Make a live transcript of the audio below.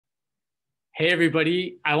Hey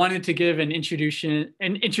everybody, I wanted to give an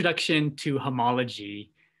introduction to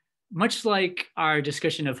homology. Much like our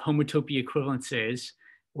discussion of homotopy equivalences,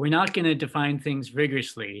 we're not going to define things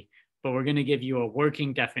rigorously, but we're going to give you a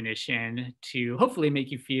working definition to hopefully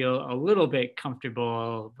make you feel a little bit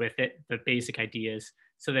comfortable with it, the basic ideas,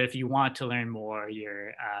 so that if you want to learn more,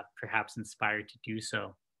 you're perhaps inspired to do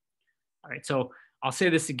so. All right, so I'll say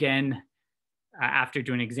this again after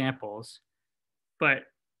doing examples, but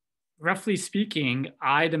roughly speaking,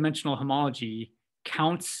 I-dimensional homology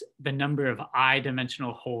counts the number of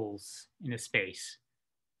I-dimensional holes in a space.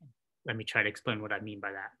 Let me try to explain what I mean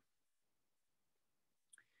by that.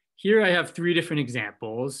 Here I have three different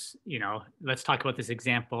examples. Let's talk about this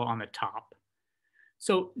example on the top.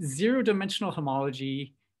 So zero-dimensional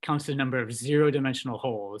homology counts the number of zero-dimensional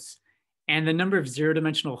holes, and the number of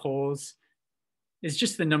zero-dimensional holes is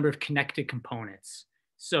just the number of connected components.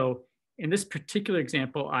 So in this particular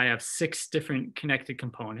example, I have 6 different connected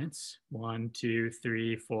components, 1, 2,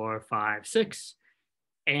 3, 4, 5, 6.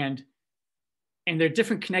 And they're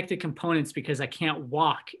different connected components because I can't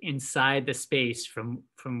walk inside the space from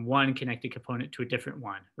one connected component to a different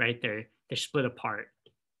one, right? They're split apart.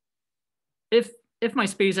 If my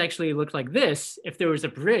space actually looked like this, if there was a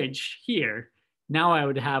bridge here, now I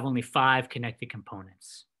would have only 5 connected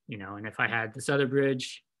components, and if I had this other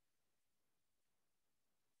bridge,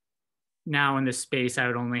 now in this space, I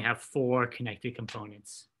would only have 4 connected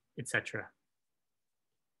components, etc.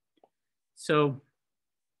 So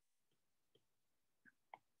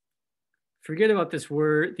forget about these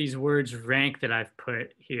words rank that I've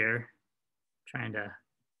put here, trying to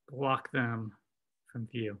block them from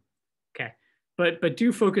view. Okay, but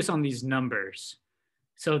do focus on these numbers.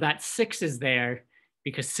 So that 6 is there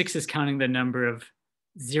because 6 is counting the number of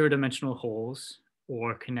zero-dimensional holes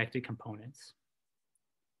or connected components.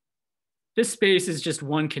 This space is just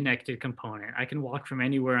one connected component. I can walk from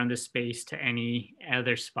anywhere on this space to any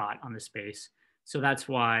other spot on the space. So that's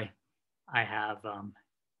why I have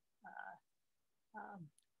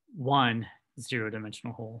one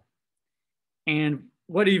zero-dimensional hole. And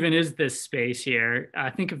what even is this space here?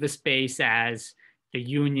 Think of the space as the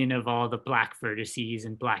union of all the black vertices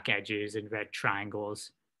and black edges and red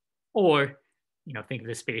triangles. Or, think of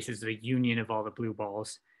the space as the union of all the blue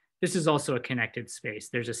balls. This is also a connected space.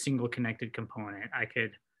 There's a single connected component. I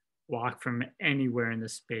could walk from anywhere in the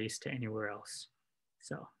space to anywhere else.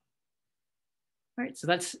 So, all right, so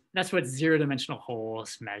that's what zero-dimensional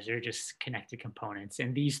holes measure, just connected components.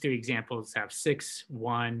 And these 3 examples have 6,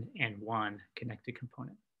 1, and 1 connected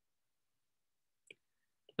component.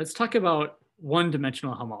 Let's talk about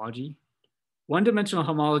one-dimensional homology. One-dimensional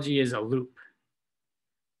homology is a loop.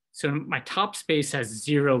 So my top space has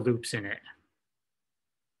 0 loops in it.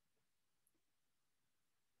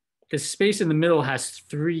 The space in the middle has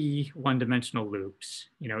 3 one-dimensional loops,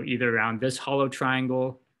 either around this hollow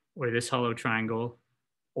triangle or this hollow triangle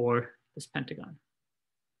or this pentagon.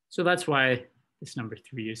 So that's why this number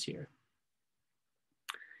 3 is here.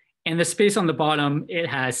 And the space on the bottom, it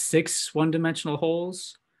has 6 one-dimensional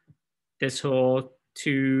holes. This hole,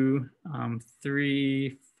 2,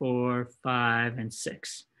 3, 4, 5, and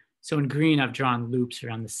 6. So in green, I've drawn loops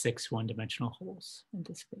around the 6 one-dimensional holes in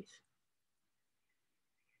this space.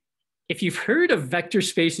 If you've heard of vector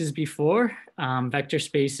spaces before, vector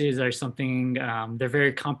spaces are something, they're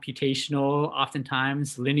very computational.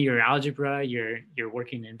 Oftentimes, linear algebra, you're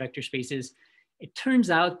working in vector spaces. It turns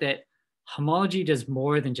out that homology does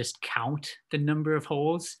more than just count the number of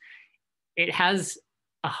holes. A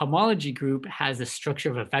homology group has the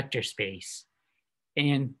structure of a vector space,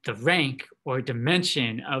 and the rank or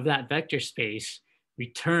dimension of that vector space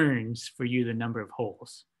returns for you the number of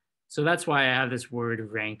holes. So that's why I have this word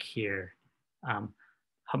rank here.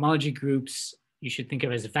 Homology groups, you should think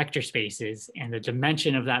of as vector spaces, and the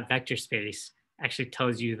dimension of that vector space actually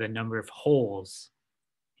tells you the number of holes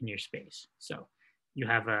in your space. So you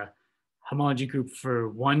have a homology group for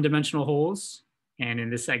one-dimensional holes, and in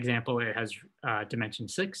this example, it has dimension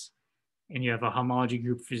 6. And you have a homology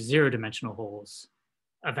group for zero-dimensional holes,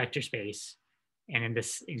 a vector space, and in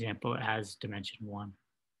this example, it has dimension 1.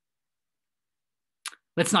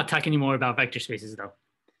 Let's not talk anymore about vector spaces, though.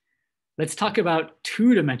 Let's talk about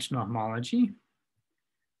two-dimensional homology.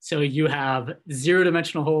 So you have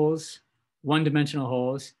zero-dimensional holes, one-dimensional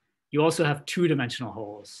holes. You also have two-dimensional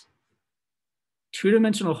holes.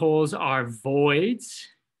 Two-dimensional holes are voids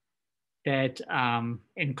that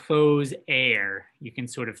enclose air. You can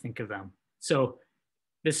sort of think of them. So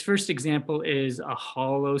this first example is a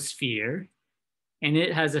hollow sphere, and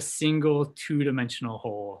it has a single two-dimensional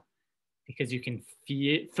hole, because you can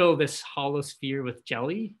fill this hollow sphere with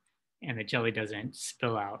jelly, and the jelly doesn't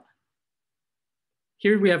spill out.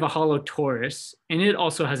 here we have a hollow torus, and it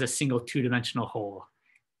also has a single two-dimensional hole.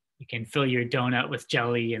 You can fill your donut with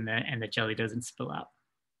jelly and the jelly doesn't spill out.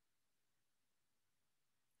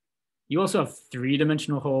 You also have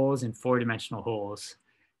three-dimensional holes and four-dimensional holes,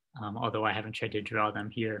 although I haven't tried to draw them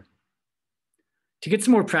here. To get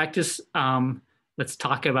some more practice, let's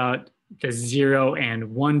talk about the 0 and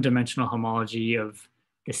 1-dimensional homology of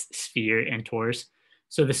this sphere and torus.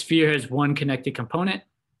 So the sphere has one connected component,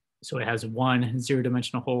 so it has one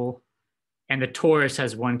 0-dimensional hole, and the torus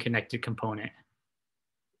has one connected component.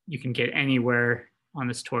 You can get anywhere on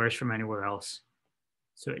this torus from anywhere else.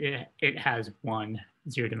 So it has one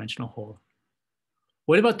 0-dimensional hole.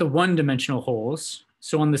 What about the 1-dimensional holes?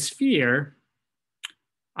 So on the sphere,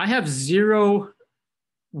 I have 0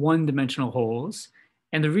 1-dimensional holes.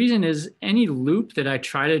 And the reason is any loop that I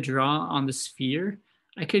try to draw on the sphere,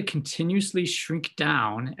 I could continuously shrink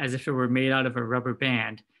down as if it were made out of a rubber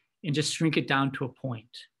band and just shrink it down to a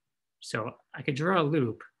point. So I could draw a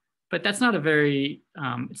loop, but that's not a very,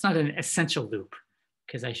 it's not an essential loop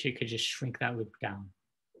because I could just shrink that loop down.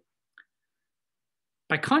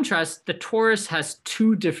 By contrast, the torus has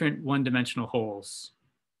 2 different 1-dimensional holes.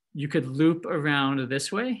 You could loop around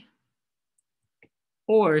this way,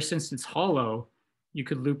 or since it's hollow, you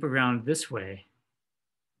could loop around this way,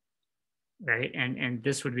 right? And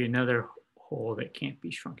this would be another hole that can't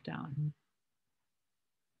be shrunk down.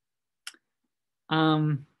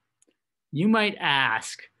 You might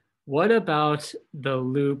ask, what about the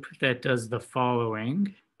loop that does the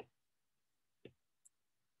following?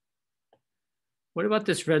 What about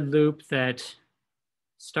this red loop that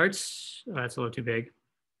starts, oh, that's a little too big.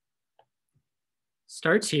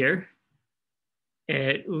 Starts here,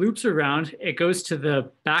 it loops around, it goes to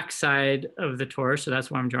the back side of the torus, so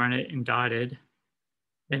that's why I'm drawing it in dotted.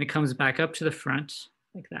 Then it comes back up to the front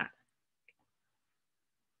like that.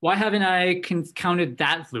 Why haven't I counted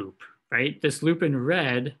that loop, right? This loop in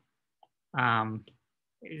red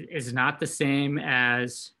is not the same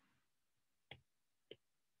as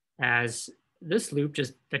this loop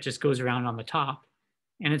that just goes around on the top.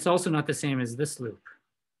 And it's also not the same as this loop.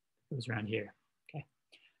 It goes around here, okay?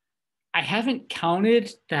 I haven't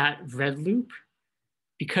counted that red loop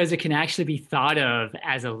because it can actually be thought of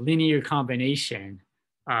as a linear combination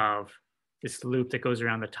of this loop that goes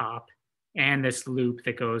around the top and this loop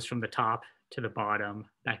that goes from the top to the bottom,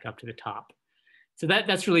 back up to the top. So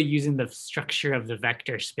that's really using the structure of the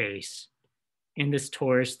vector space. In this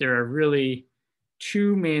torus, there are really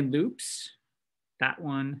 2 main loops, that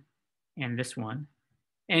one and this one.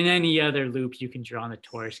 And any other loop you can draw on the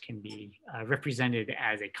torus can be represented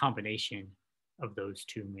as a combination of those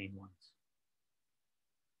 2 main ones.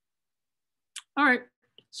 All right,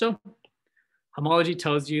 so homology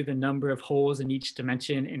tells you the number of holes in each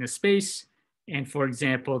dimension in a space. And for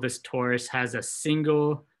example, this torus has a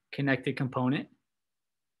single connected component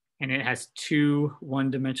and it has 2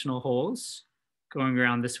 1-dimensional holes going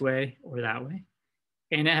around this way or that way.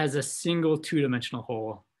 And it has a single 2-dimensional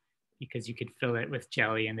hole because you could fill it with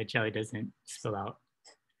jelly and the jelly doesn't spill out.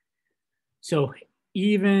 So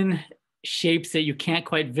even shapes that you can't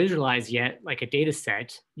quite visualize yet, like a data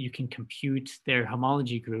set, you can compute their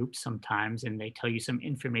homology group sometimes and they tell you some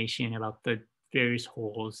information about the various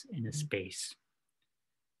holes in a space.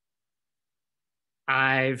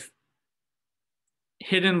 I've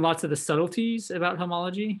hidden lots of the subtleties about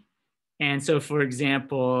homology. And so, for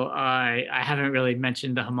example, I haven't really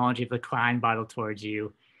mentioned the homology of the Klein bottle towards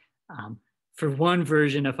you. For one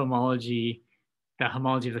version of homology, the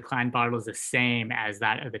homology of the Klein bottle is the same as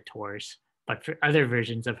that of the torus. But for other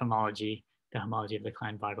versions of homology, the homology of the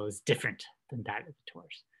Klein bottle is different than that of the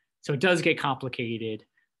torus. So it does get complicated,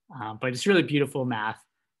 but it's really beautiful math.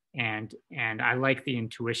 And I like the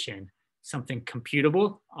intuition, something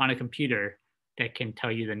computable on a computer that can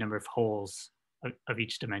tell you the number of holes of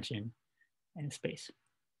each dimension in a space.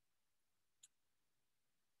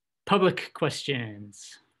 Public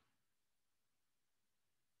questions.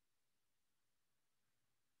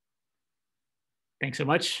 Thanks so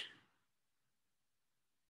much.